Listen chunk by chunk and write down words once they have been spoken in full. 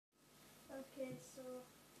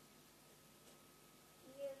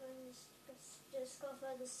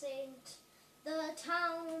discover the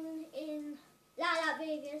town in Las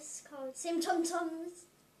Vegas called St. Tomtom's.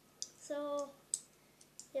 So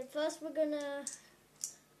yeah, first we're gonna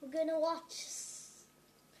watch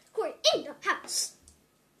Corey in the house.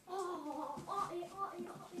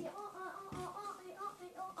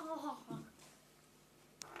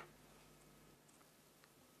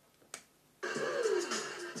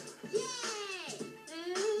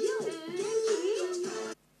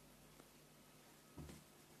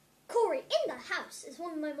 Corey in the House is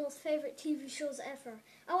one of my most favourite TV shows ever.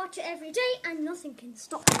 I watch it every day and nothing can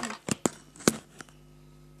stop me.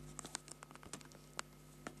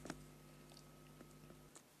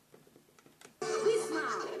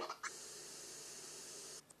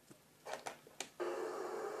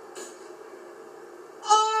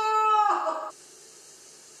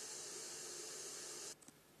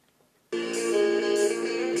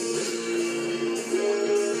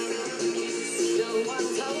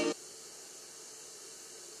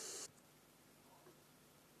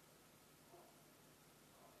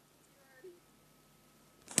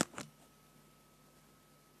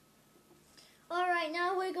 Alright,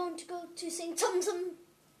 now we're going to go to St. Tomtom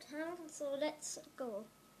town, so let's go.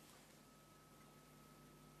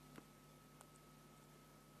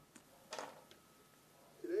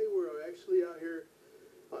 Today we're actually out here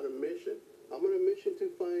on a mission. I'm on a mission to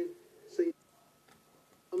find St.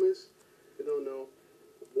 Thomas, if you don't know,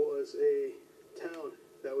 was a town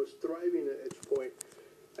that was thriving at its point.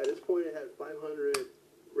 At this point it had 500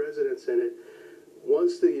 residents in it.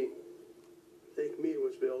 Once the Lake Mead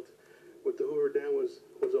was built, with the Hoover Dam was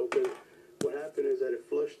open, what happened is that it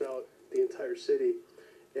flushed out the entire city.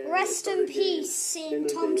 And rest in peace, St.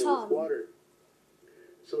 Tomtom. Water.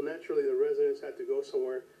 So naturally the residents had to go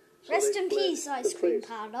somewhere. So rest in peace, ice cream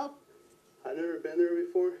parlor. I've never been there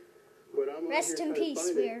before, but I'm rest in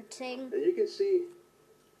peace, weird thing. And you can see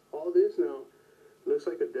all this now. Looks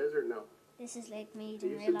like a desert now. This is Lake Mead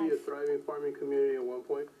in real life. It used to be a thriving farming community at one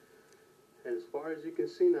point, and as far as you can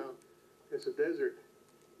see now, it's a desert.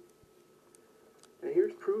 And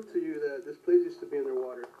here's proof to you that this place used to be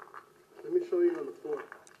underwater. Let me show you on the floor.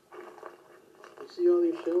 You see all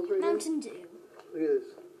these shells right Mountain here? Dew. Look at this.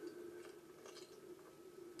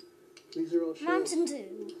 These are all shells. Mountain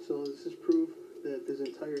Dew. So this is proof that this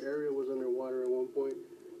entire area was underwater at one point.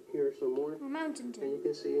 Here are some more. Mountain Dew. And you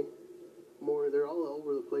can see more. They're all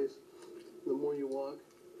over the place. The more you walk,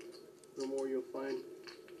 the more you'll find.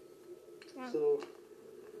 Yeah. So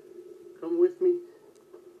come with me.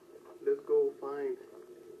 Let's go find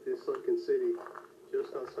this sunken city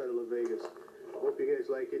just outside of Las Vegas. I hope you guys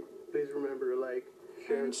like it. Please remember to like,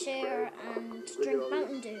 share, and share, and look drink at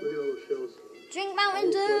Mountain Dew. Look at all those shells. Drink Mountain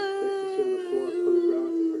Dew! On the floor, on the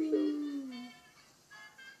ground are shells.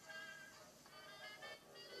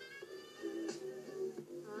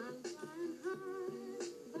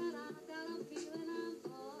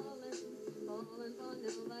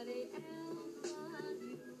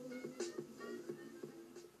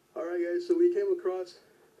 Alright guys, so we came across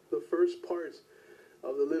the first parts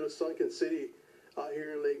of the little sunken city out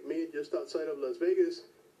here in Lake Mead, just outside of Las Vegas.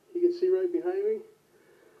 You can see right behind me,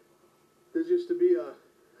 this used to be a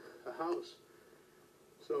house.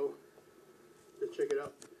 So, let's check it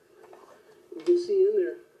out. You can see in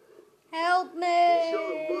there. Help me!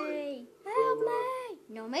 Help from, me!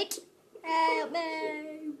 No, mate. Help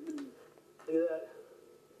me! Look at that.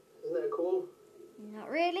 Isn't that cool? Not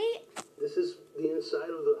really. This is the inside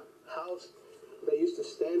of the house that used to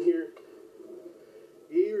stand here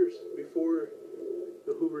years before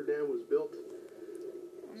the Hoover Dam was built.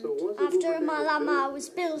 So once the After Hoover Dam Malama was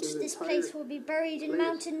built, this this entire place will be buried in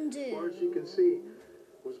Mountain As far as Dew. you can see,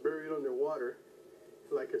 was buried underwater.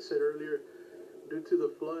 Like I said earlier, due to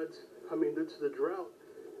the floods, due to the drought,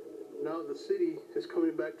 now the city is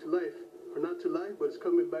coming back to life. Or not to life, but it's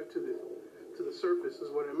coming back to the surface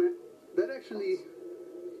is what I meant. That actually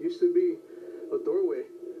used to be a doorway.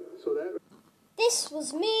 So that... This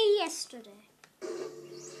was me yesterday.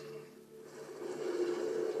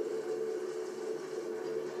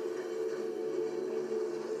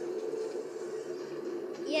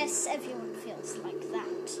 Yes, everyone feels like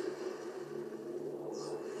that.